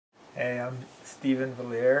Hey, I'm Steven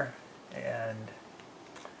Valiere, and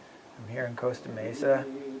I'm here in Costa Mesa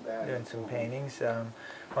doing some paintings. I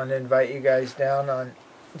want to invite you guys down on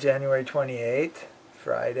January 28th,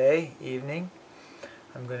 Friday evening.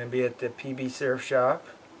 I'm going to be at the PB Surf Shop,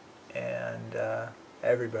 and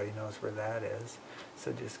everybody knows where that is,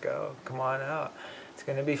 so just go. Come on out. It's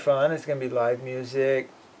going to be fun. It's going to be live music,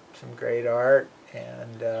 some great art,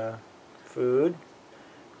 and food.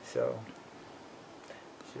 So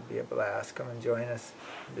should be a blast. Come and join us.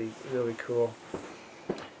 It'll be really cool.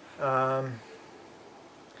 Can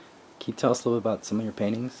you tell us a little bit about some of your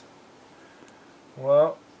paintings?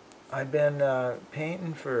 Well, I've been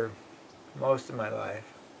painting for most of my life,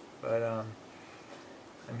 but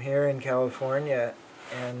I'm here in California,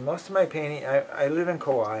 and most of my painting, I live in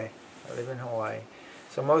Kauai. I live in Hawaii.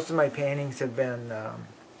 So most of my paintings have been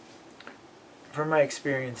from my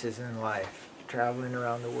experiences in life. Traveling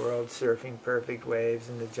around the world, surfing perfect waves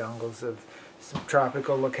in the jungles of some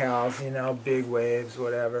tropical locales, you know, big waves,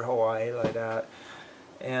 whatever, Hawaii, like that.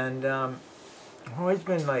 And I've always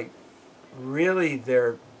been like, really,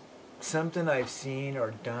 they're something I've seen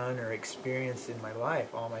or done or experienced in my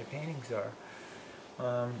life. All my paintings are.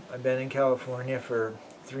 I've been in California for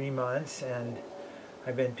 3 months, and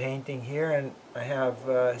I've been painting here, and I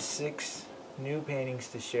have 6 new paintings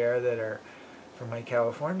to share that are from my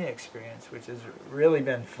California experience, which has really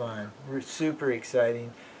been fun. Super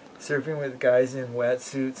exciting. Surfing with guys in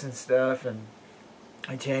wetsuits and stuff, and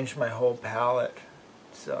I changed my whole palette.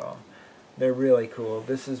 So they're really cool.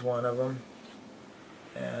 This is one of them,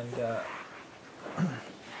 and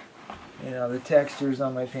you know, the textures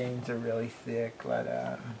on my paintings are really thick like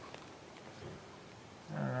that.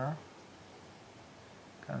 I don't know.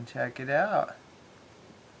 Come check it out.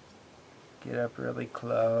 Get up really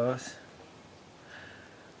close.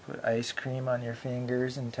 Put ice cream on your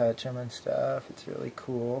fingers and touch them and stuff. It's really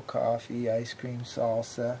cool. Coffee, ice cream,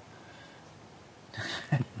 salsa.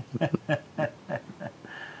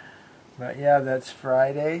 But yeah, that's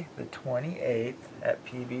Friday the 28th at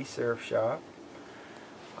PB Surf Shop.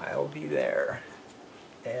 I'll be there,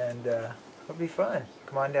 and it'll be fun.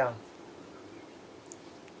 Come on down.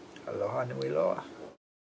 Aloha nui loa.